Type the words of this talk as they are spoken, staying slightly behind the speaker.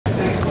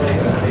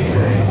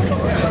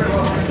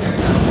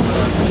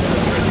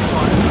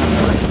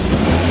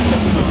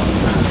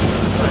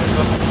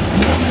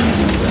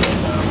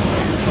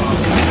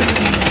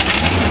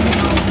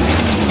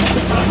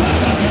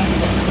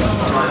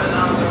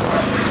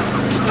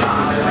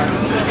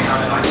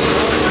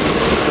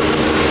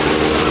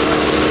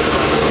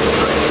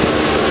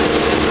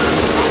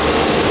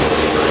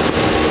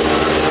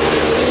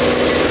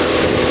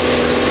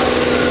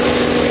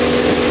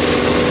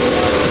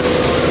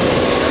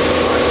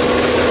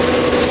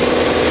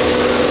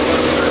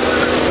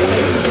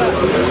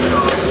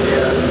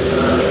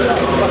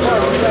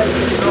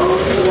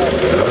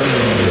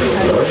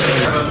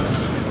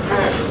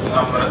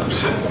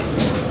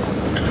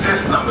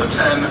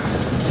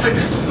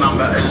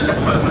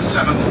Number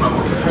 7,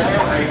 number 4,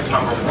 8,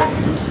 number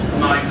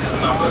 1, 9,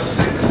 number 6,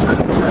 and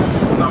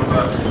 10,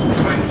 number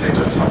 20,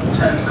 the top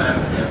 10 then,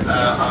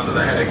 under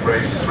the heading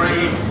race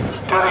 3.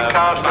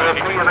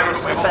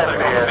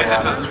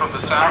 Visitors from the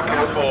south in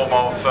the form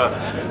of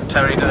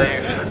Terry,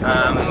 Dave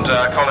and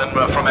Colin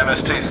from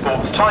MST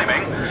Sports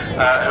Timing, who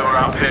are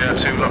up here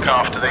to look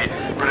after the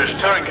British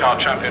Touring Car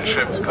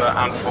Championship and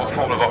for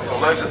Formula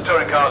Vauxhall Lotus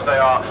touring cars. They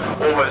are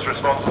always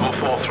responsible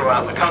for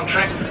throughout the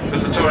country,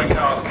 because the touring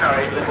cars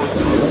carry little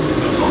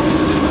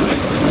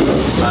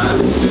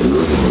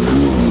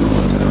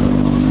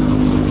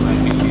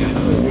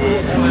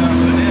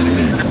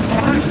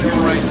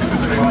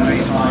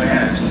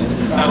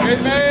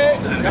Good, mate.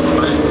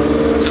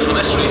 So for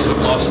this race we've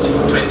lost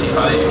 25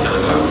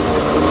 kilograms,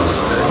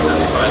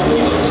 75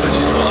 kilos, which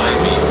is what I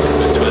weigh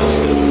with twins.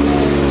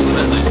 It's a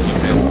bit less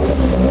secret.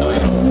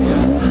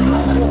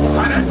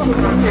 I don't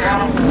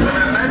yeah,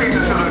 there's no need to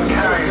sort of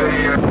carry the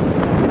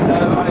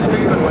I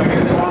think that we're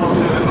getting one or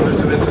two little bits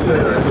of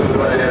interference with the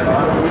radio.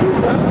 We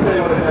don't be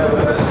able to have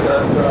the best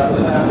throughout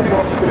the day. I think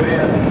what you could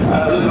hear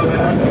a little bit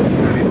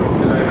really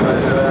talking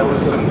over there was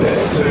some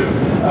bits to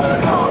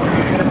car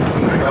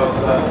communication, because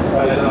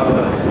there's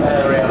another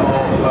area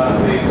of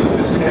the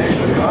sophistication,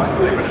 if you like,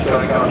 the British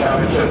Touring Car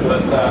Championship,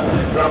 that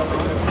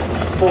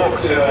talk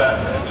to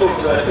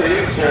their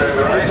teams during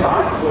the race. I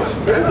was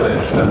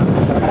privileged to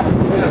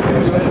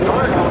enjoy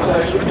a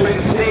conversation between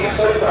Steve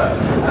Soper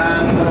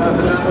and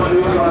the gentleman who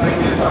was running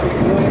his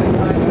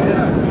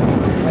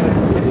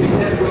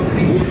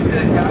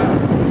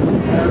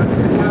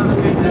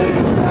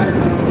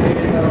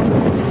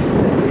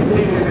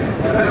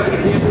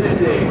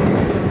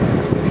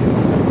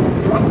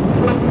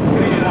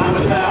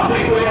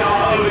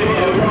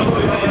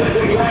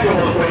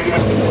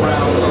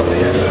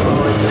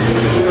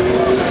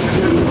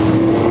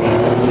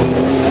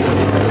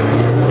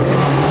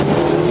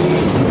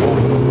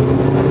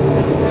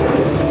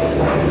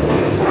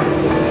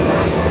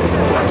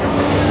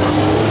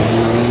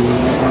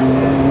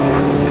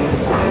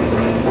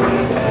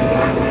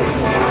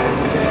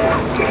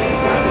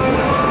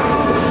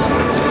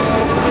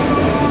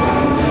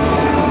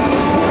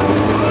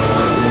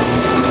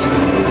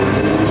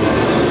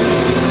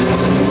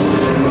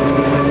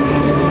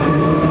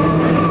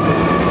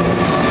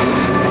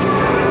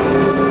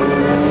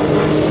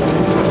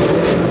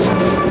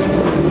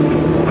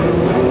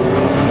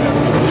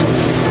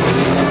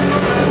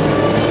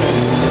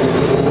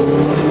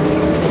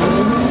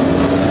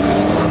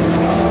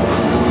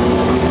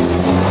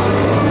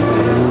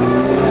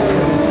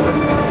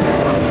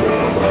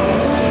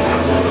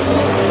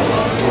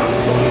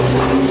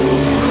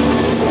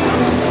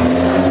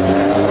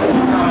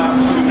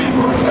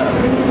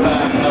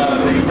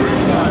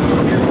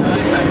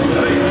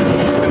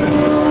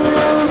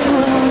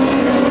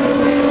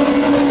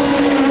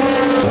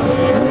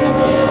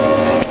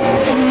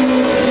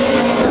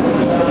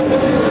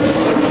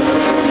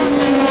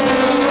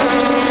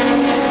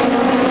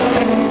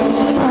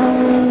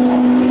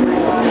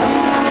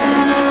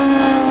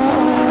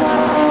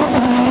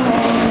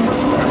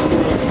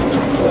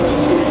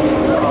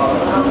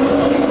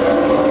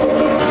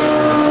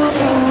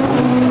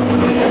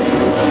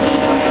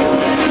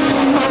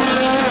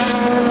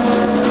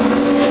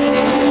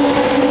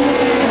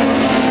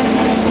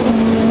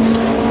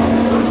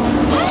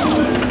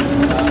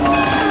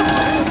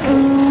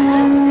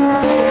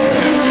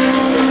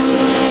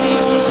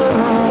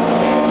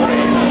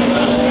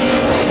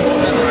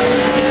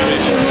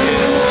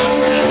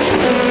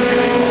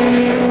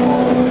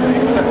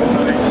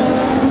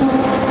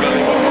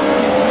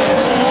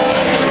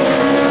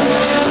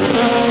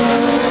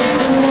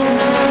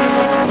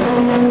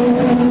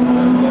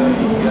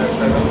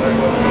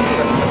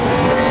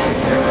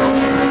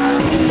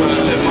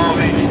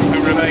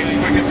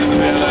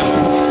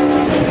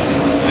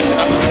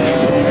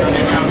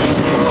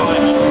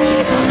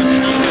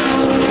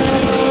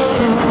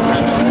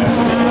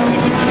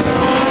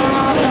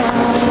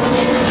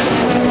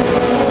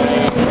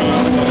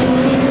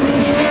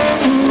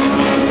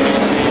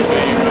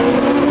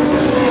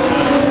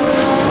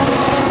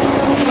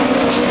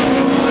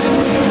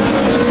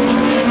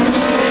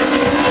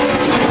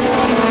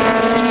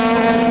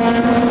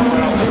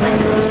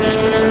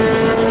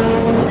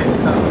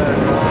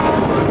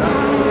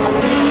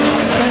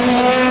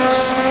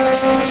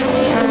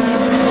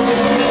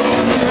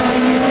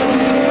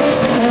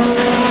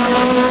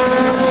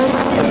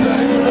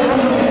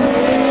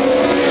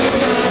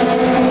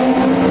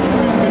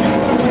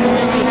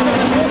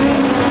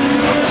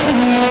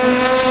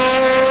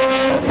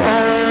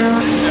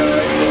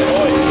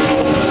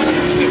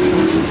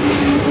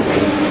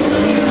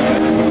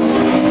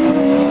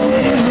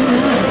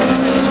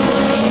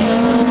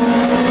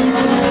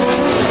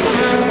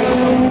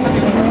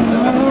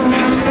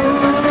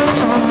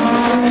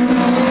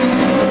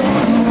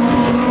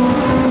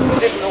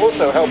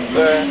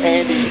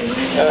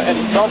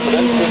any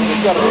confidence, and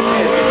we've got to admit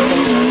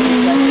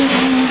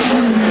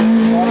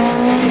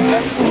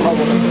that's the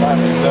problem at the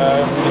moment.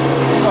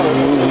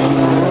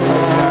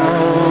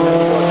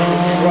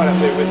 Not right up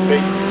there with me.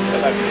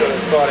 Continues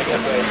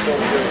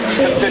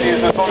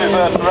with fully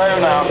versed row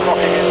now,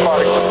 clocking in quite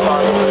a good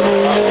time.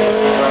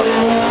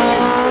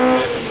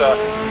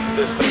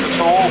 This is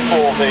all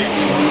for the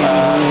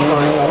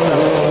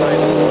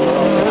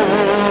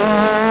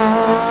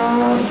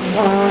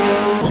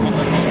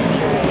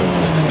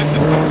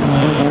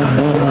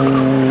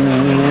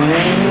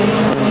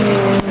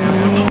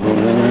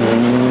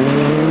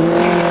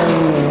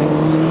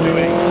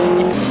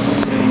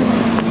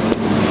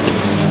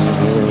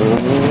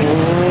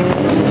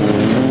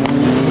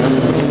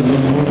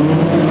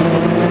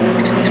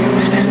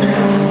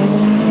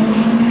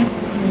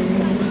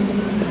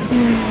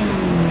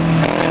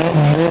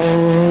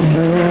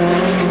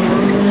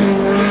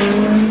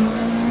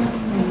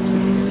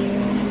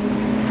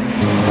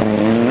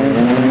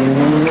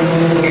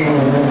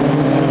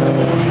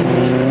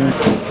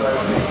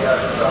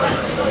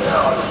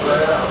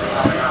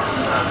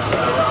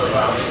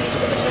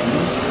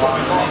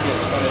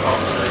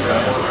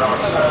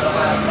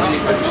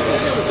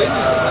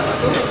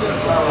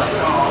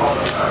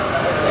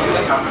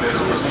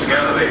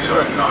together these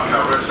sort of car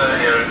covers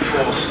here in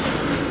force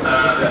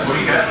this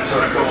weekend,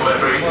 sort of call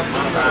every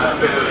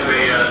bit of the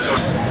this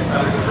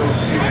of course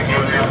assuming you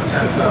and the other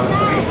 10,000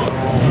 people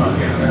are all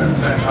working at the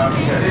same time.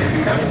 If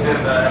you come in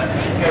there,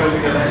 go to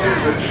the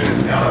ledges, which is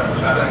the other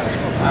better,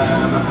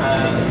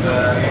 and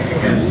you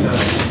can get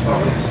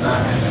coffee,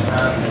 snacks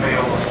and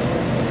meals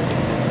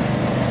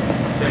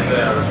in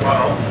there as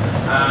well.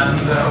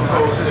 And of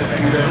course, if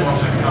you don't want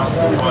to come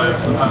all the way up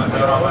to the paddock,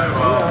 there are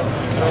mobiles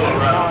all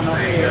around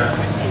the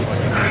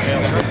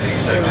increasingly busy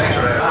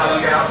spectator area.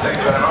 Thank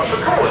you very much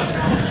for calling.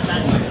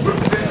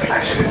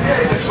 Actually,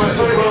 yeah, it's worked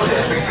very well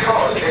here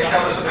because it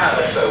covers the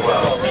paddock so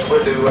well.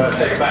 We'll do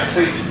take a back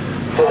seat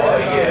for a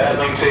year,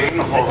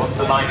 19, or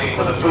the 19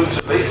 for the boots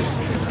at least.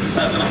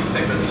 That's another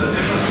thing that's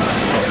different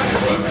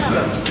works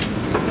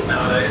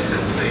nowadays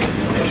since the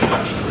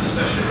introduction of the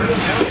special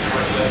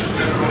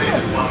release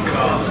in one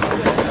class.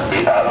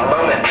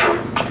 Momentary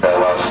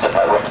whilst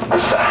Rob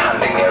was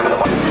handing me over the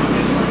mic.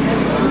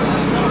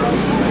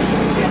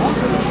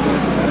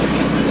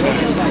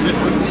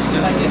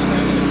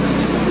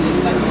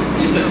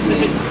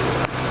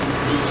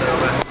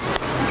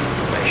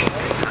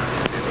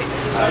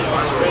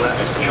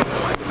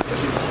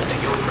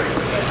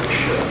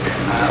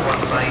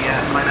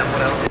 Find out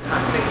what else is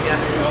happening here.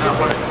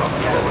 1 o'clock,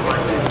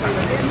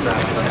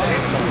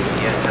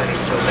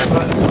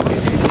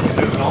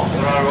 moving on,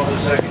 there are other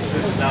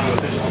circuits now with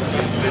this one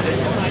to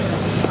visit, and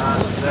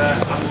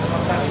I'm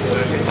fantastic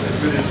circuit as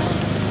good as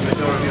the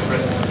majority of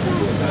Britain.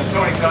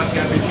 Touring Car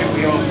Championship,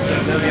 we all know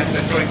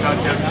the Touring Car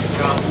Championship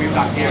car will be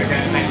back here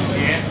again next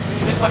year.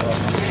 It's like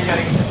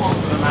getting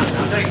sponsored on that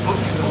now. Derek Butch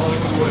is a lot of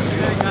good work.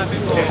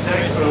 Yeah,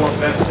 Derek's got a lot of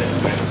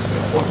benefits.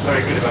 What's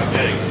very good about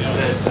Derek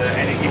is that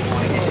any given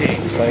money he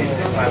takes,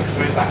 this time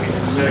straight back into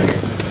the circuit.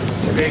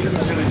 To make the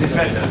facilities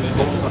better,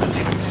 both on the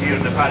tickets here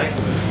in the paddock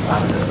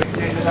and the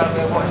spectators out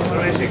there watching the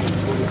racing.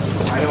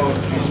 I know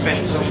you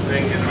spent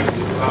something in the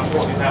region of about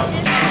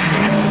 40,000.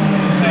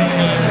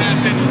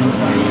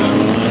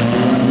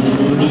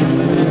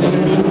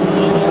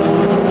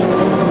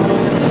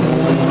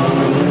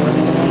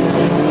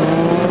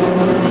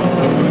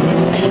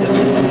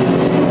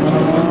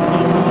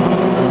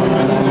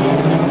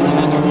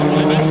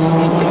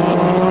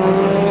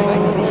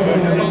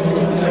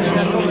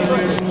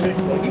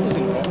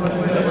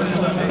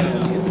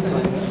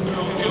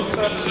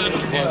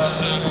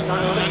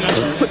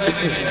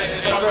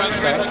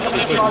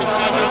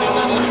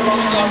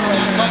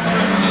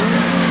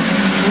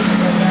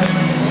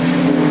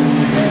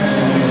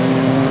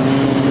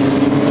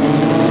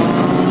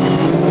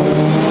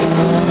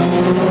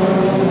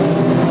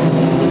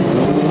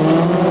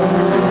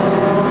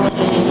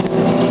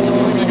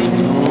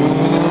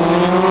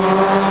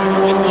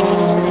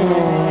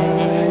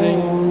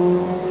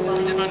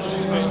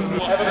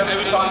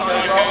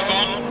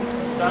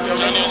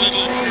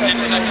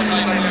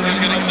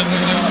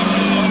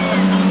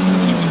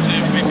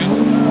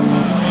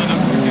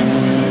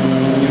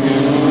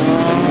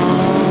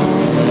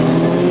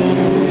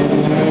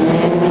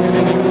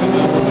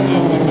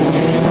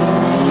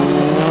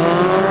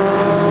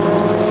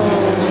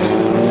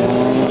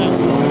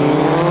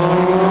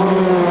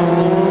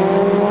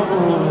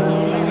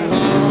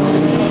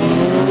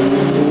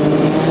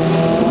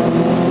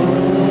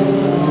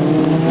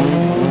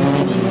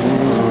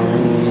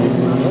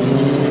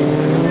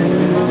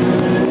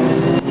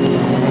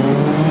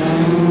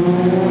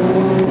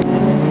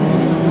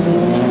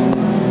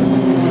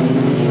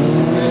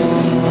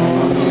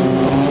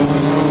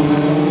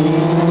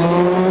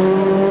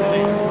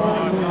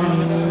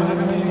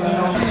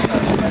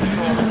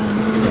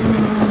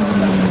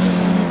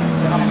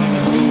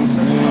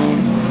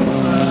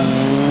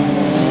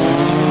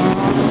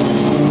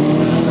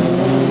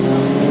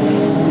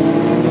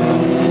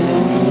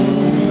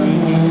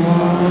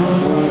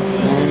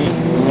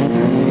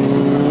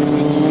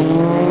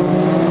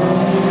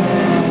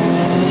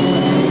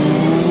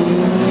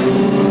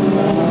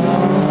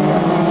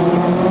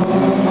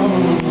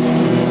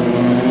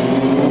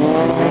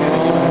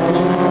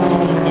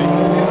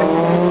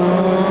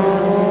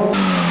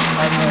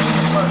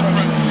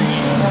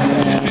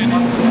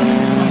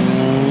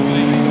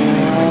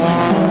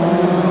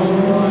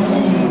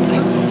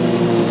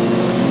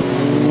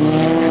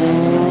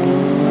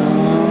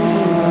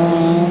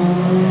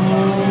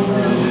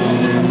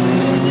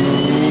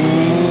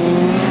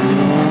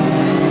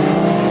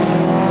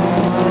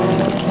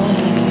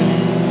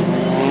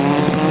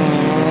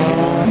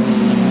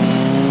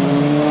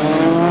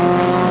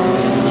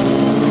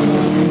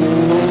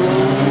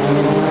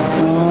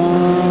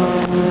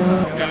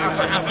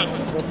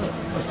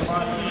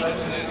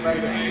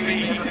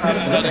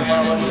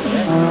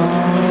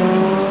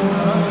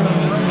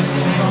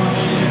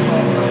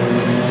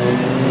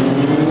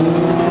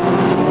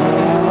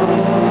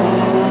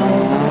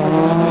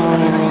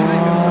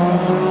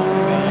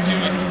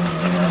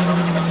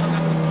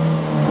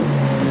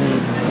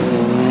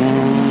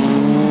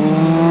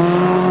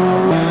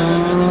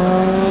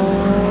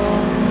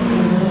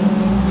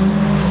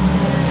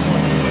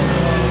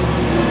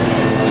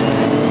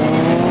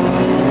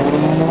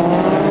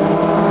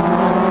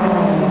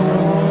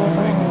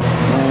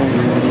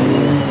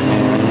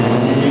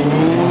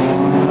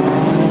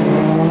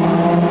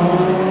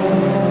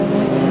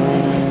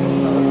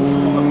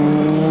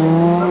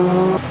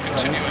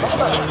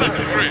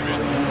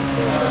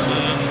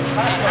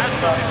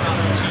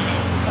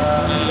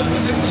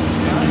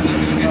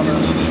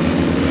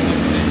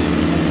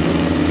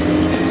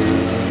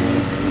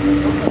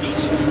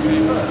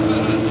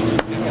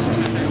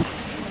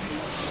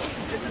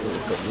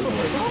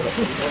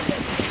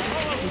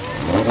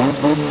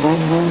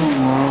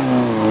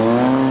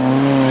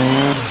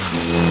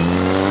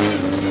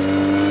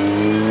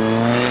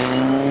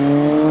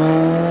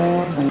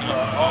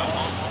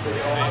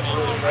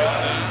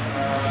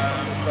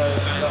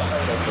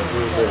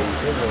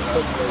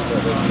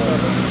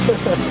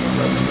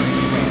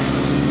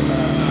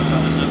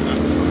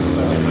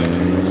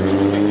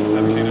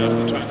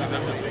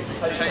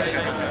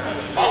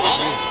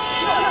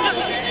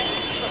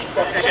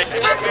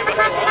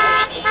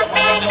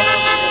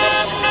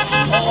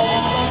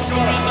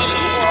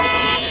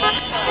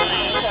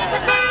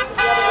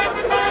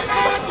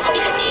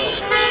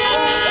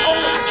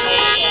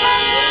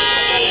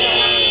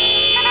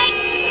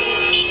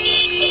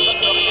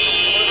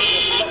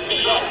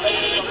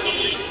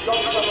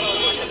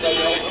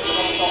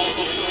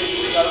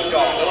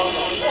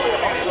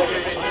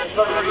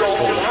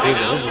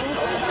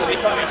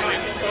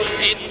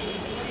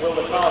 Will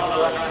the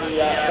cars actually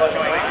going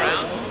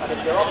around? And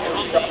if you're off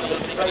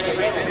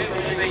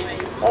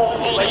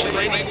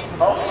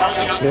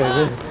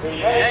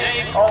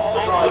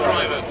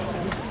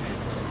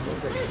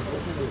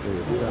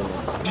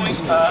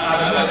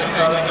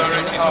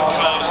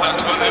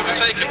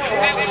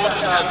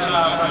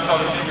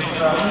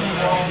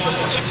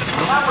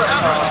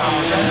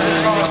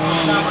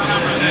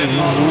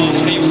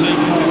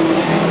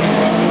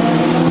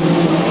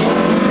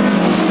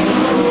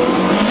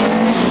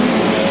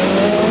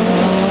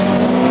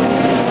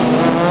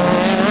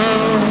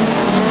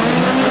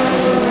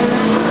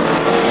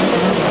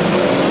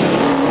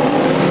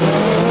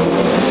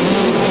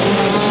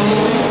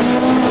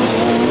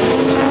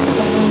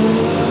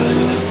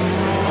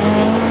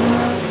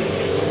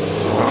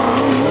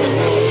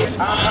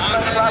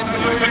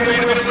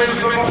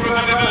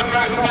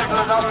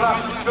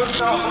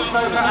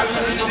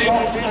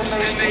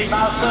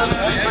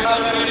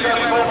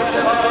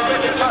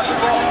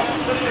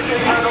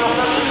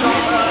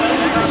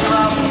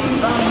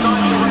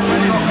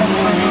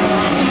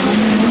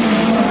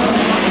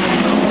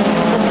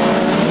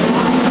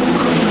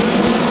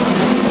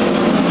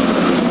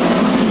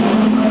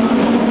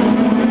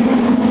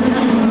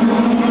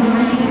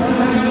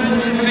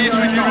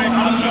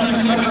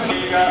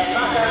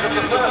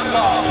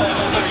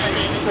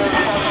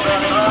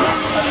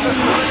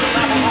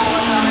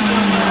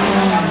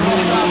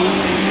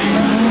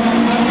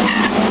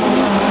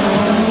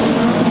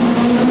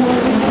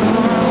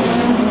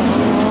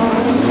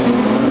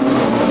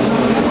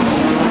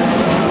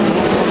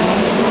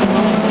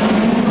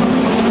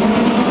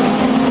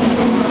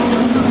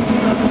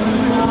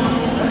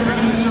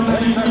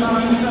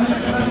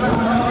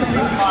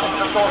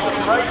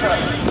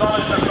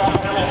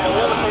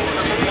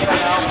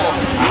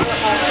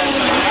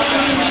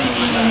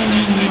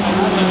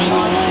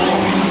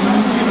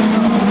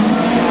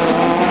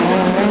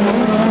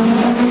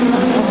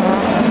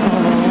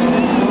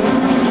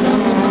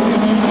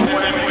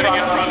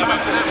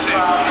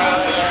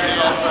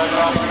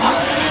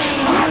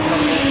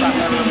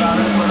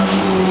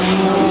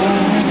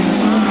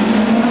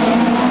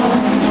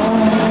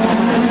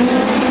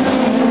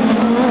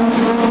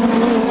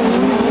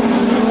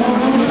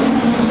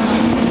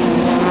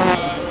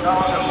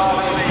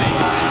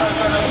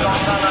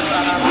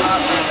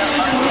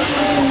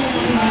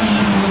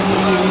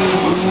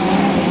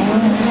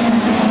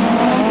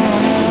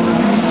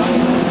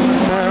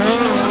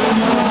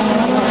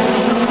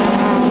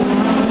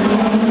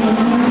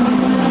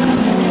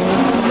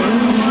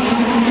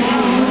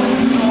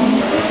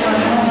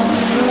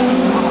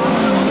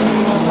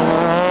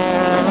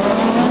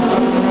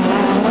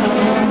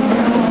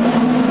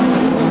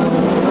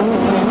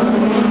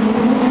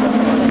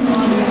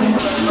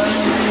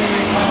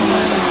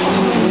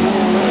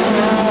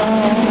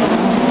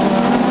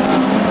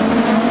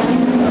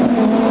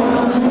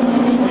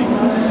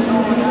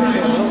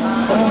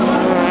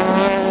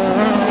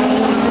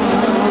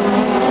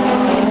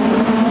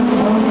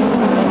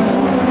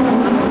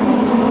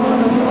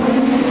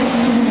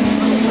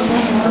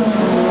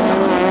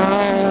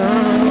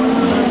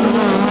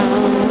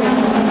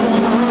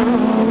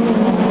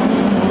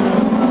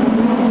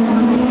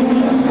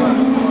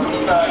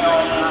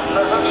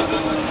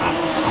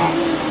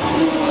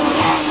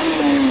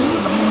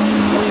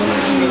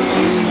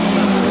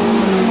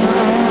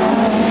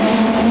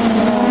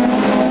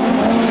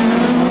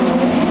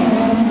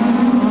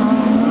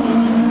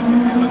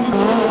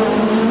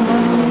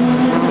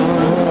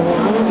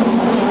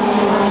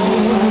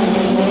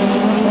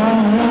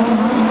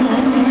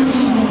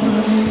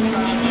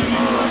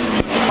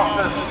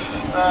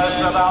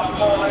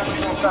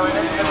so we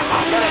need to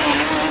get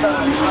it so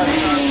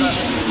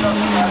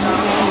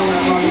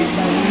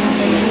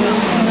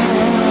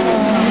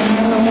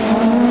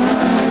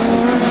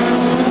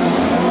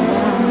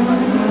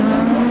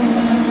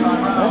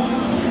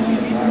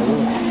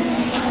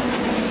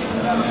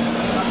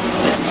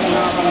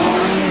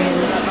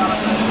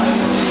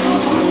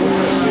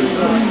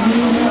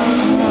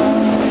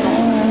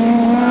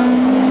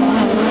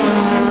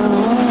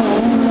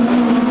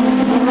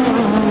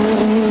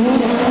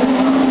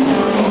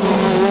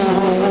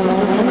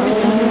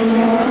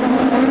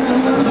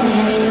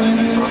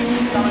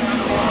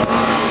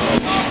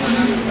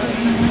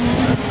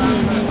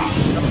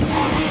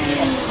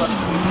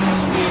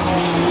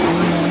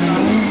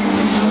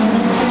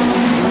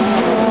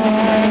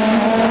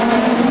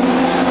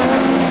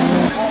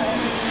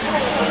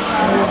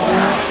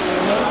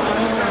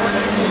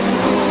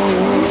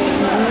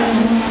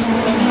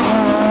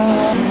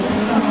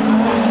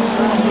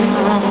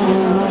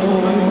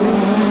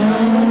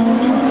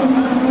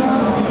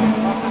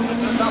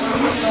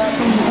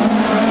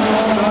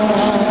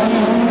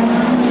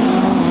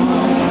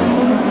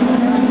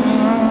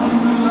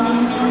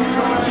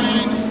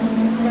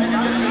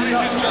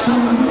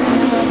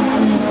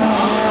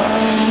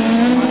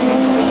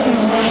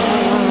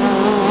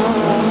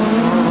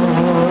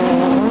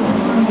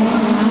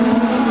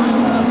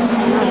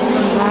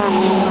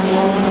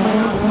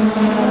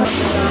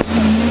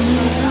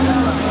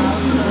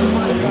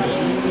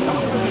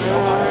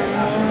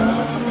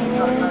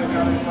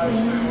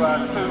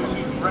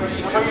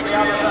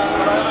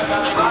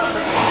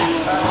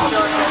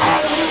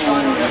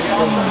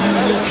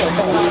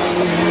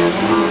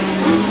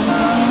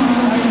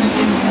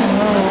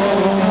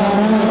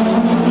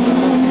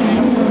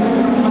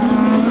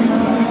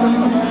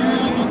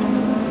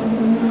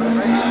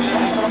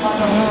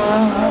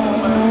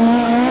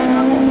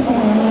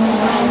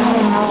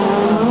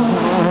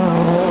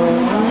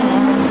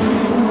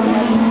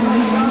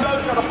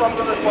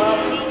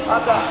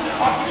that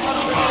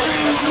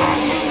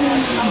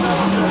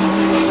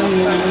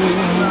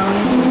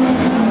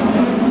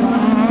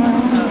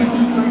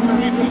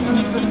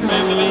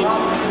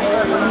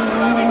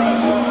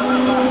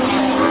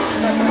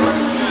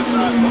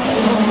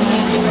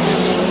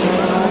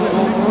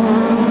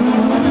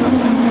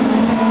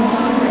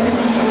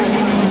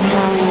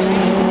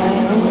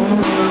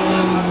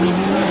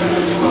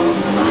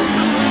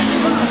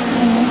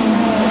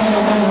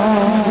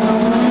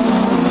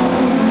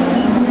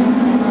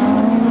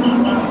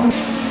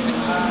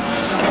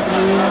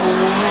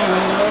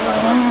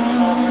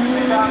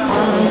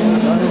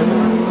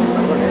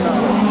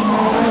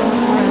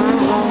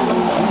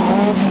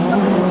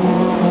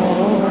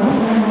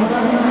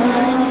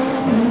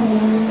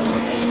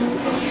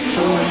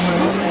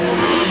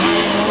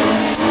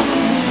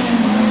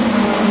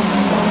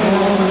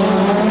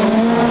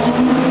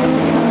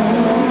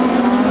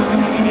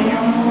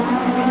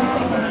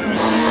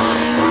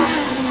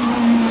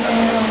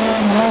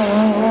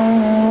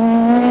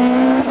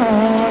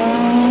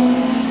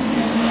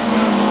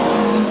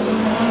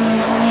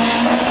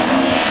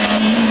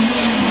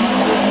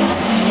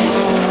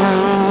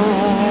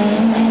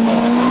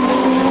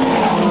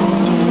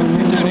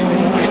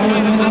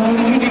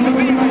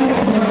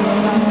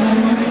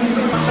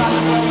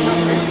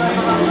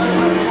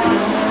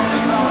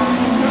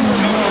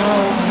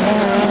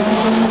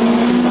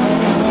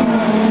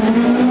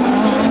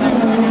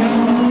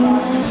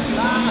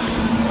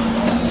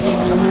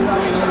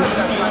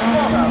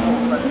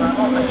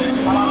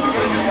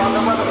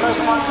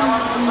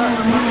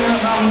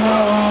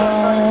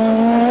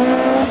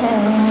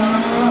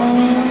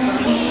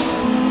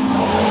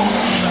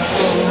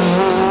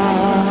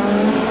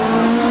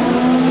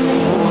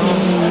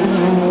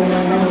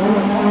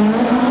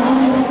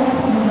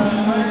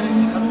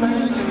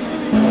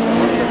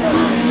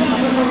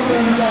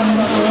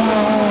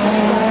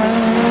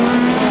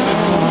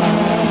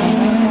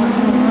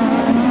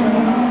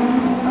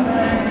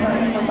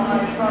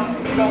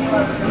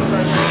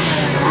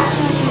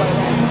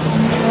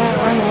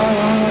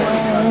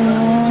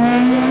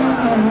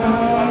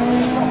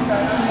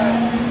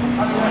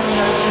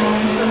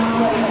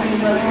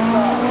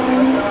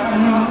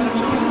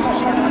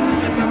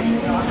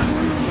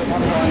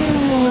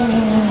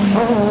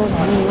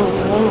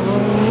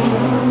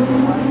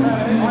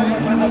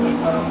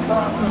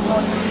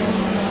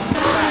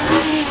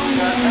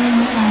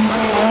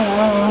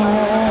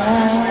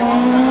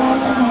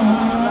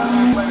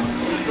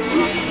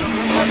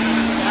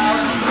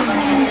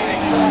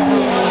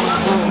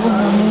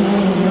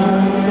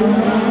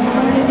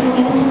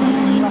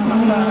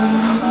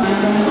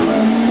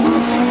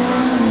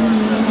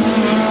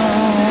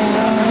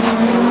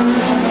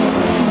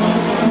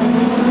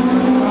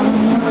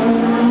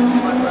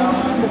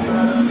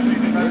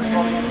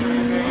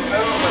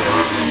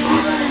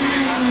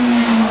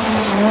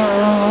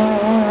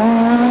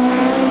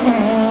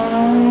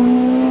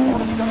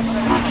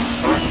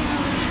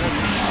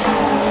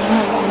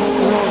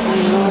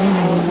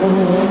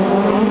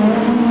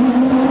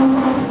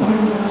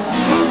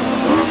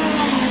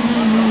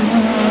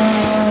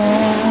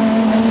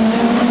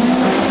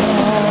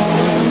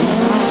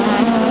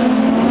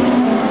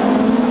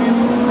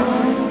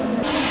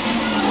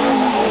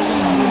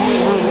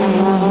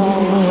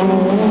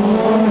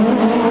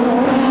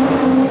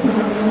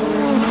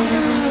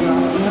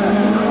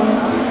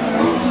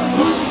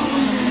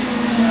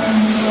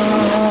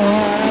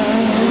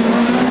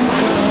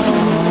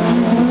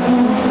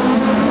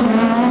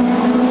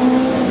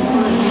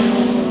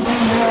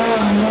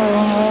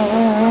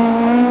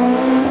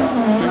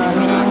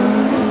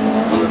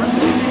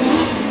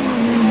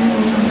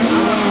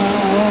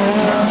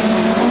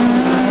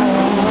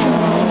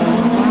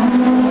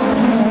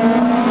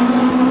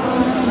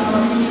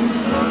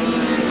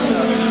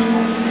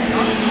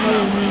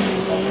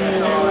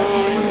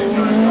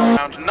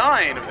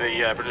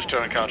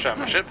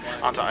Championship.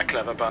 Aren't I a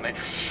clever bunny?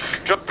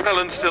 John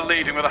Cullen still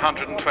leading with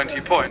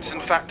 120 points,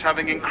 in fact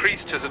having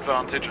increased his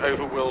advantage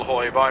over Will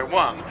Hoy by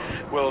 1.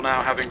 Will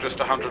now having just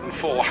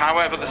 104.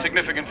 However, the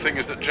significant thing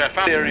is that Jeff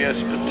Allen, serious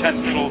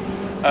potential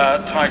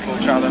title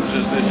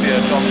challenges this year.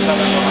 John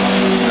Cullen.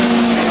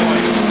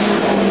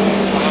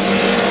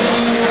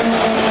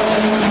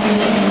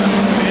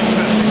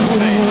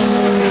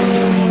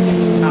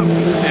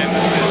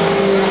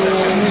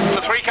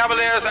 The three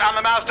Cavaliers and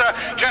the Mazda.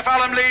 Jeff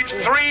Allen leads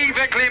 3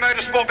 Vic Lee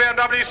Motorsport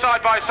BMWs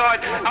side by side.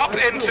 Up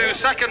into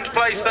second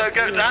place though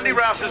goes Andy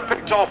Rouse has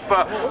picked off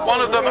one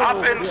of them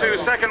up into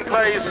second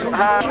place.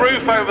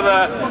 Roof over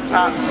there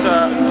at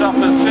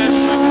Duffers Pit.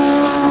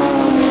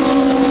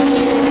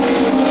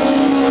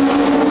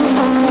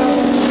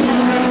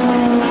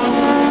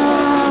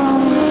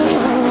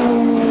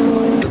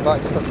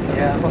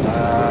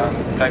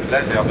 David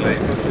Leslie, I believe.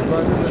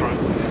 That's right.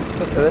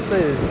 That's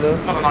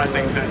not a nice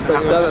thing to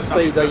but so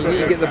speed though, you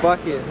need to get the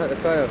bike in at the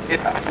tail.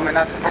 Yeah, I mean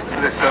that's the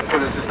problem for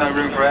this there's no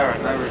room for error,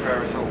 no room for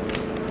error at all.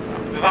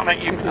 Does that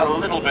make you a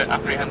little bit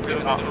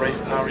apprehensive after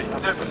racing now?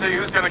 Just to see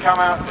who's going to come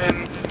out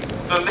in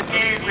the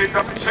lead. We've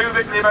got 2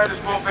 Vic Lee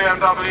Motorsport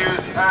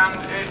BMWs, and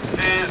it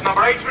is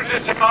number 8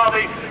 Richard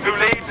Chicardi who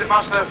leads. It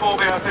must therefore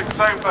be, I think,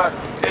 Sofa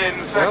in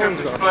second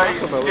place.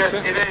 Yes,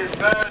 it is.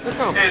 Third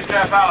is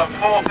Jeff Allen.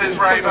 4th is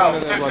Ray Bell.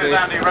 5th is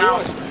Andy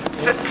Rouse.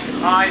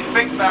 6th, I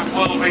think that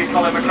will be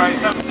Colin McRae.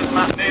 7th is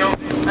Matt Neal.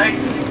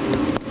 8th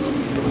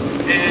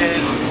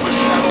is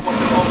whichever one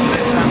it was,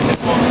 and it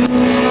was.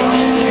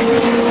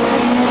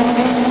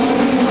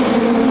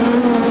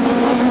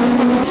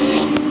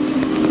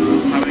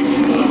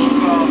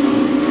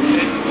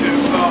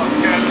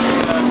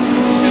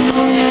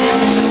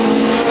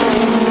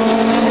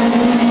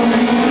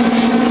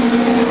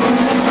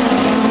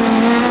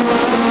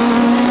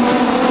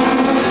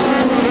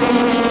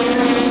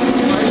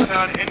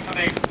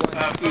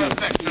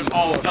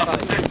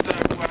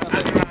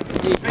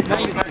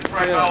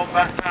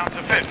 Back down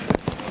to 5th.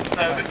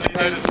 So Vic Lee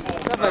Motorsport.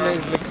 7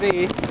 is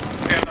McVie.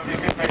 BMW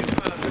Gimbays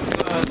 3rd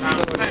and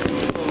 5th.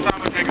 Sam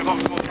McGregor,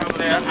 Vauxhall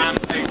Cavalier and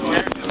 8th. The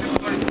exit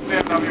place of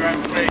BMW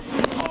M3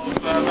 of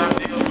Matt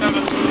Neal.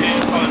 7th is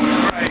Colin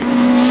McRae.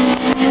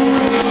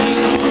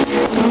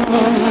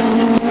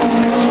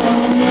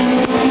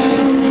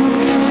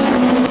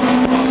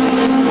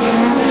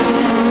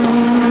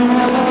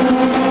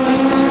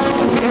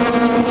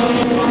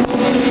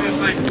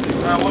 Obviously,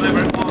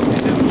 whatever it was, he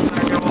didn't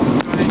go on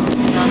to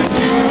do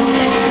anything.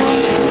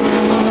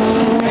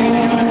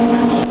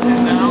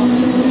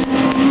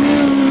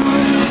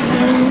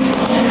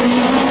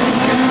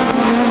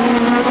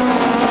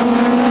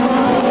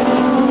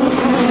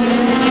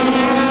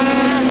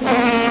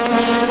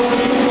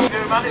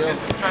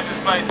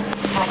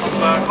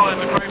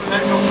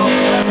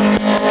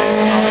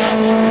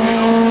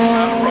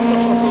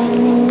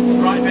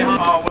 Right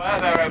behind our wear,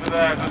 they're over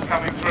there just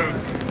coming through.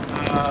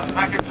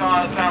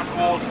 McIntyre down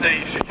towards the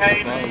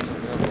chicane.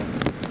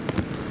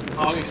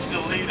 Harley's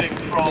still leading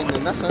from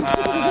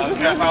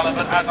Jeff Allen,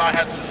 but as I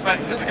had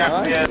suspected, the gap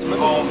at the end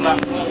of lap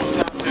 4 was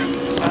down to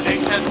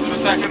 8/10 of a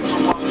second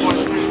from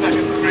 1.3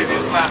 seconds the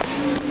previous lap.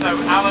 So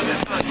Allen is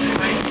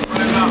 38,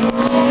 running up.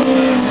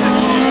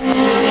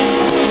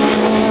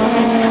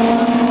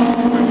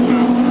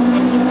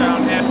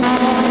 Down here.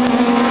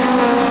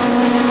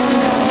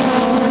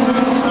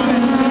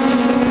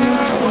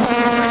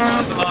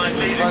 The line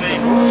leading me.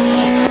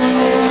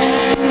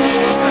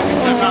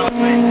 Jeff Allen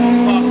leads,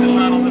 fastest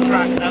man on the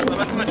track at the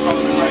moment.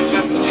 Colin McRae,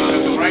 7th, he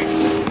took a break.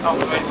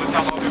 After the race,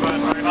 come off, he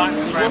weren't very nice.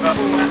 It's very bad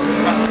for the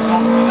back to the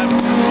top of the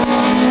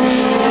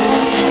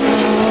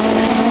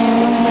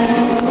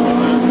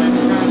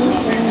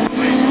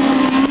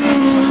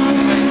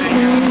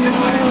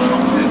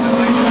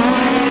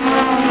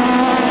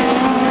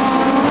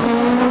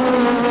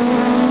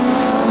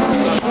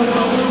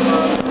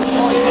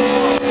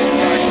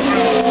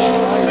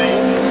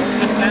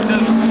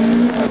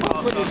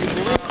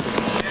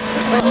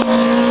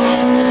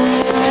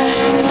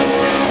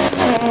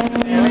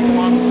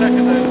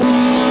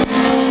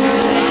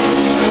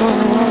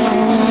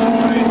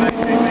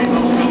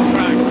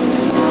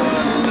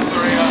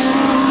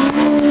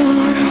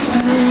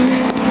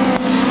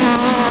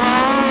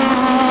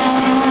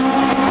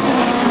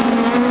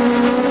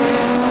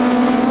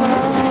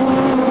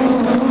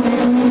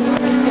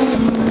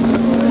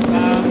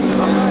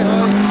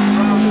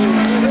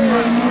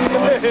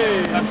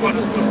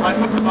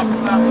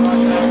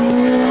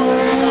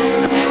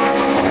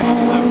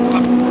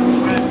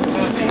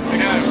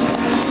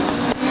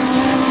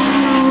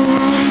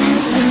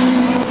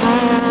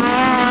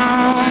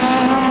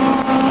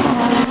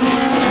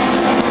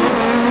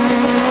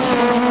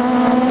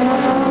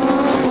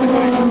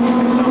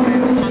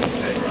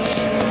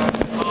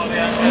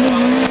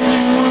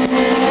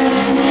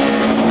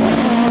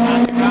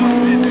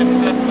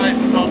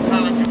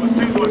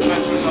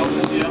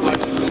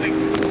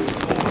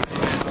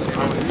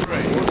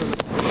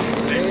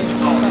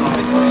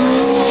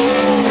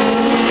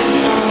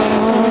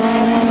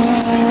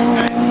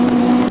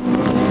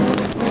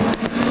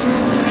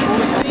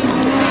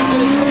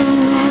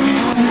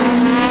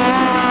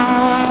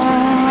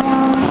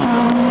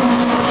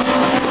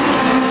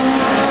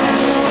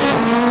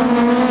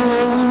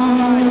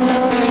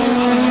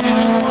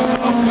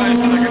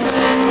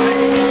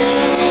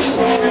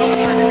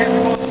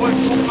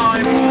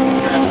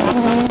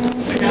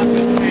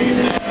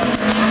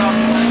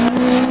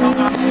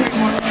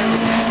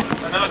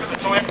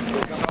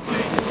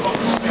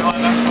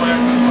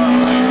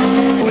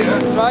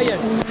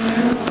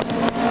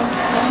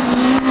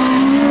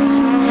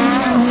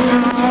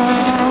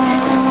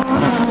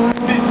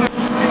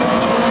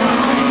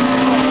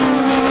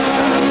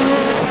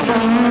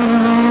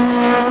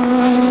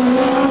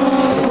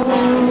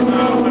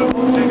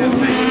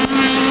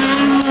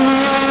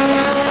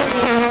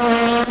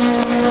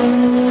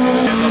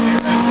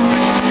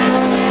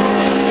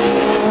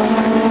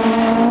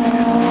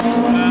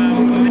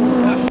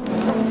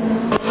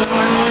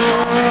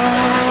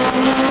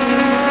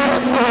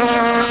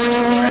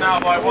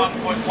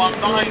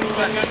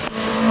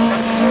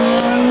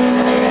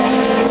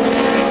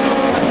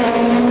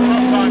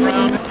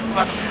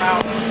left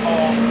out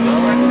of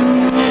the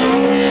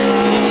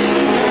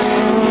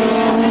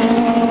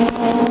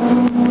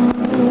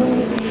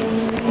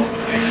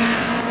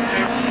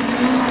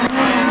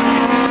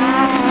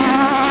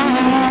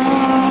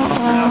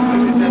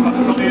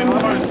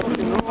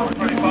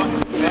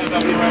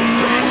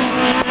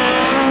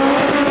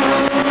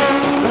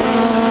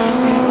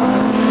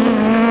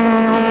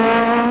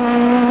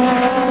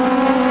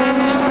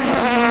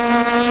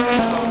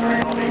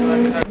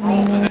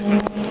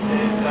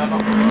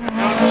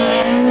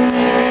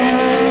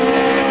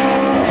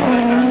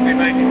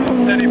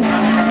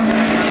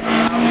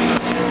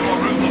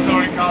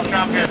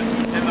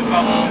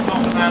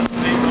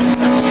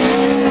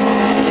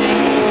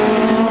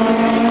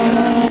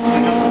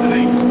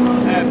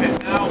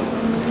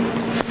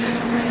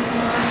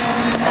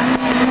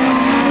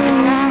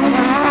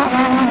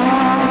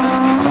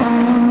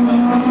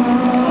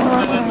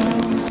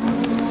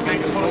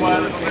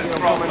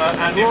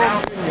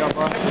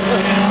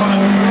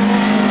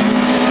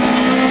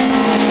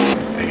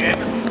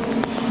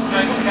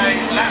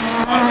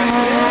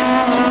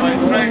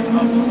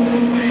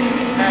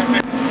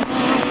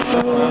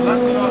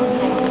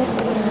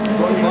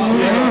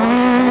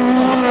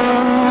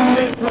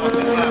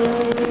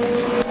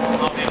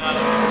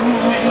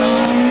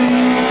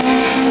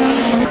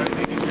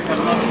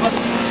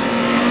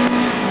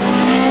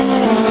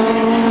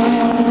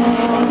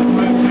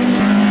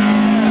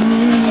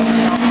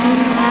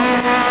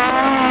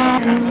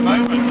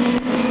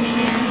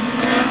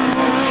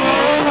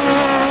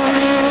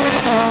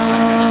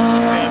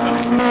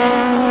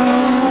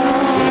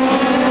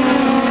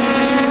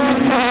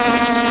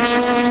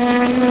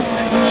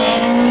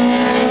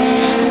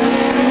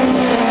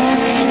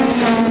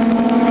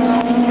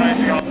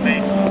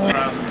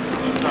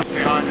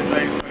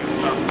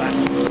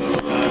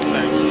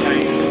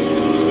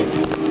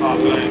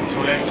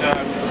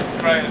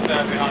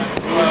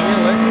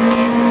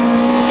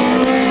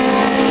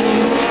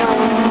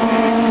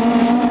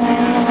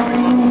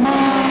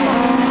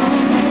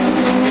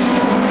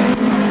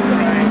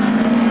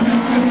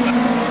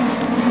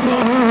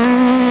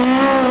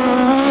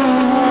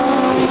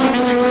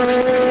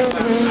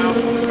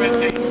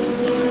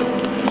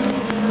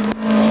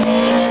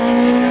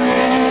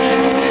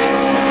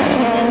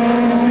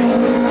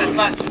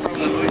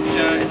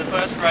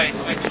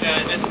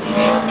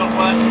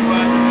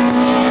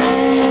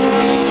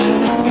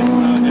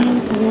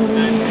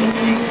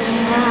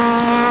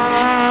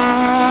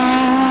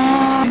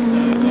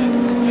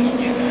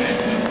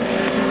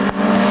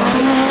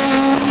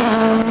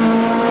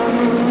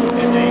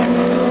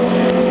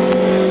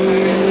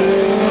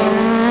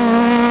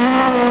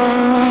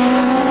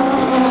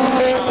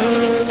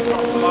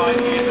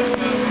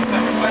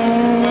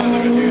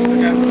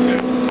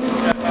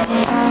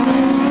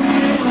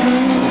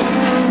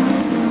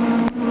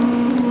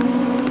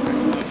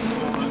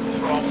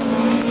from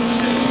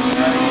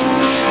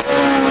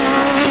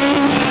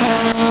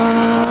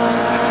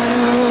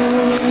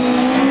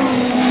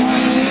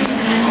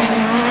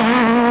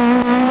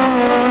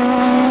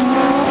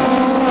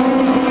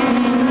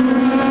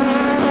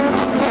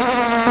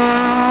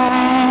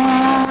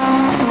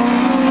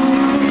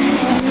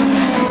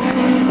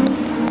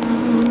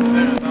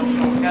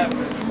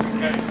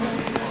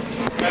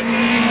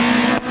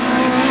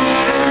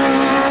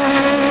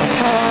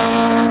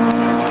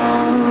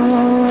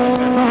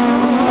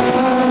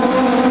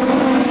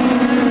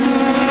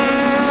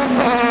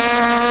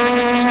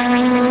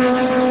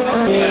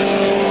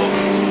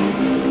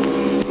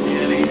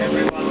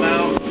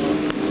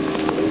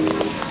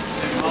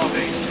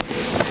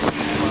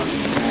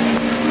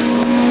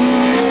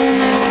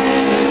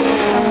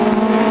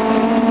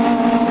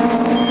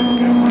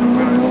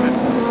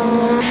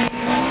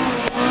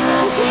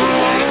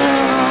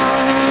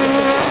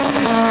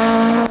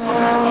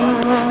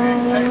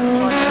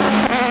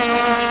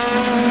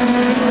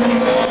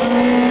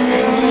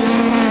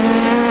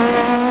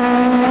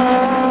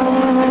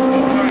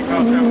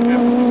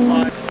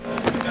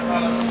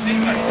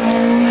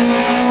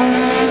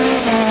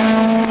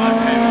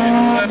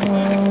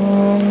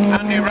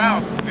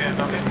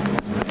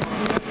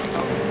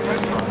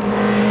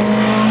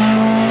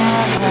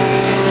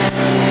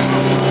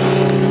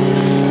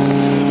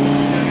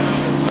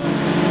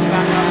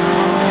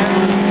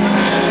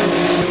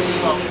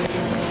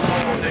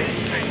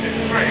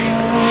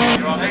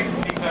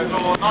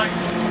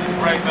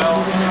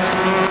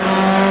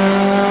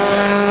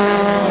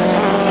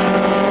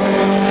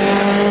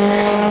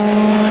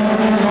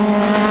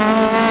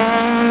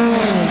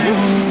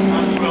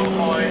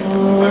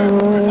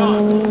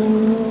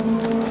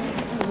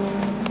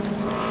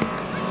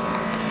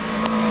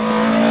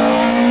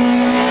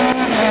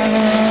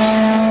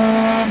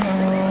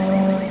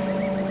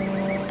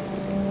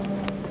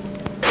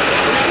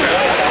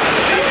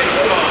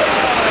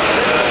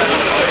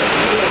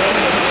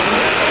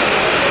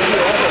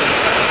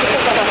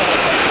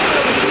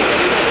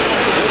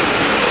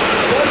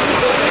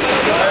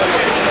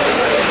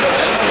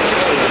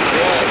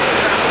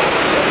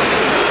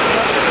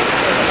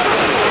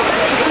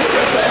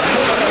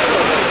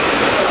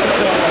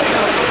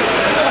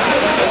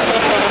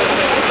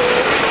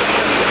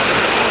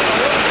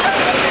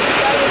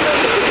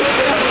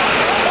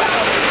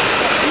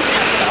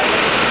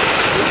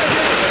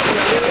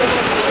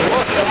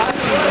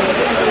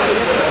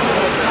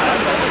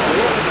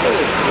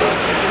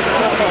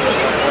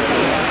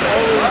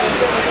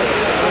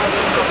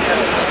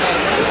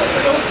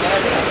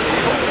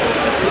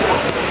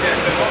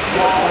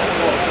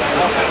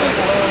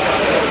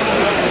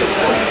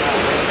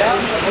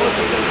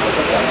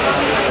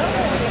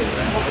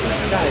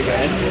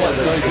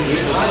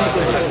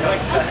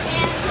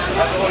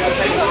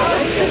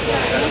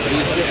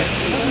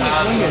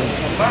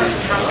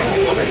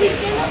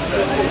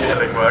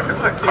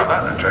things like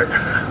that trick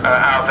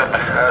out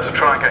there to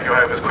try and get you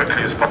home as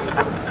quickly as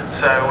possible.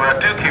 So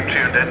do keep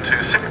tuned in to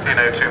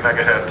 1602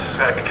 megahertz,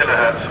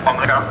 kilohertz on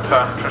the account.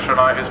 Trisha and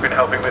I, who's been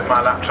helping with my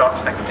lap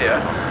charts next year,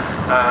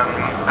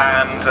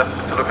 and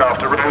to look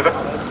after Rover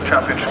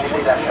Championship.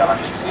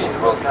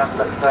 Broadcast,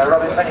 but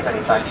Robin,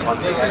 many thanks once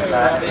again.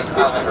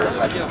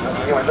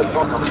 Anyway, look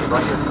forward to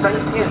stay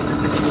tuned to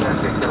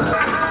 1602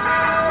 kilohertz.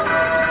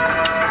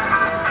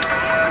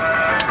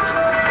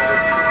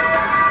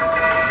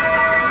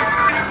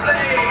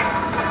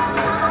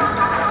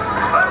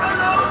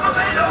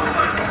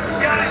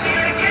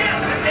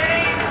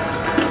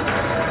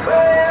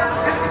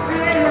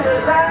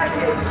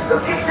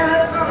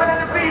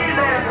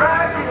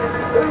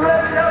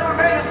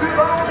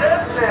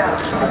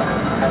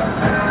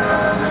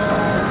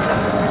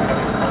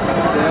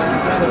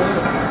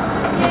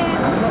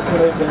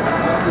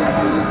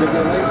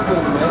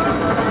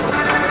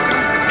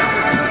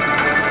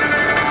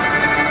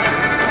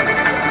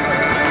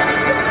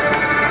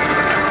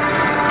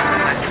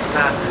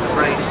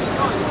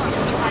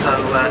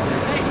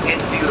 In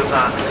view of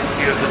that,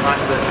 the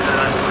fact that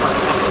quite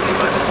possibly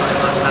by the time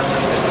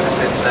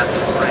it's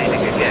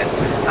raining again,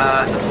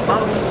 the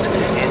moment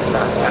is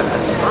that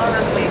as far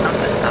as we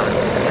understand,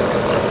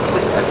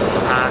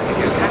 if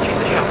you're catching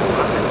the shuttle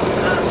bus, it will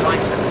turn right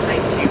and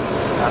take you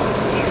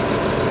east.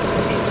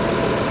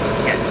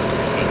 Yes,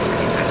 east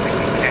is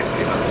actually kept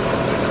you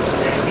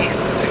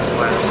east to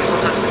where we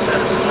will have to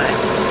turn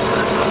left.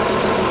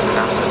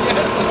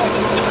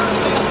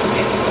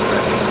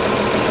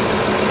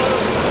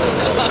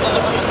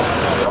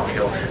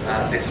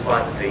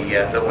 Despite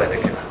the weather,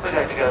 we're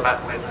going to go back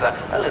with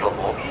a little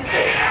more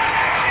music.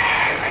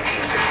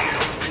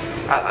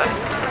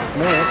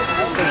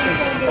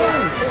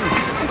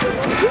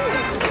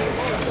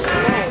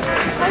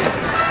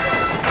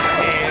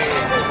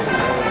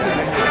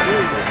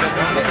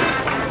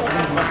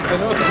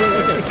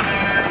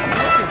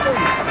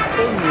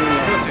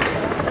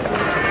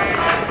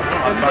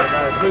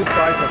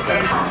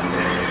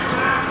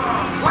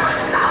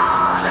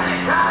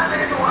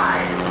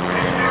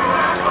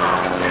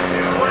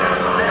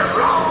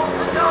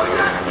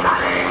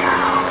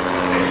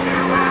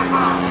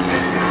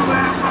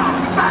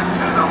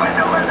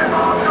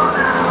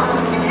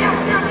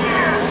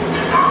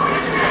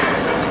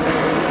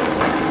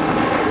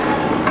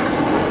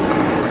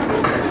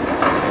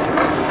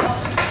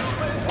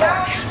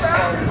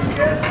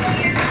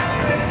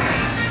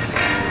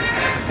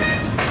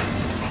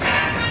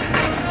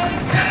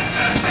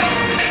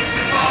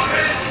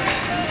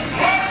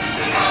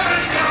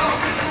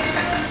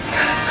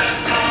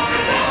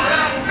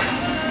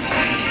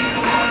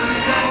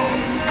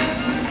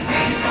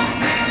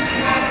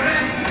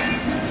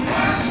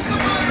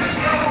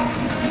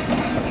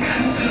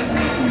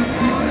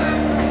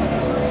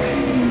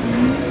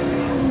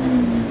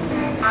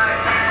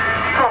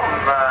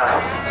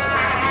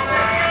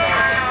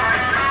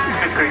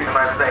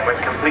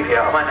 Completely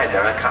out of my head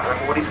there, I can't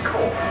remember what he's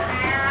called.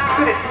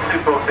 Who did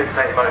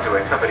 2468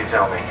 motorway? Somebody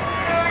tell me.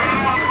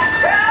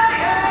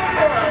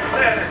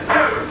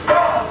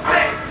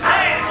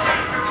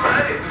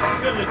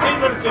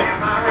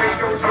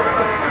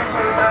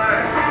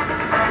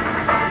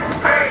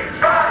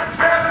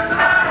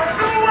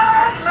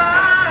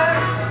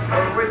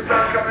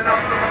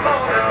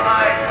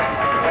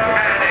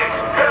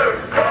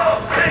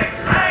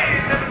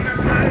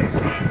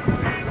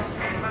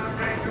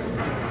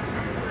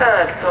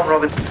 Tom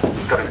Robbins,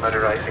 Scottish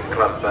Motor Racing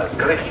Club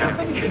Scottish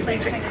Championship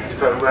meeting.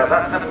 So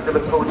that's something to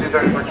look forward to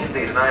very much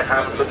indeed, and I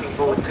am looking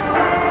forward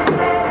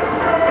to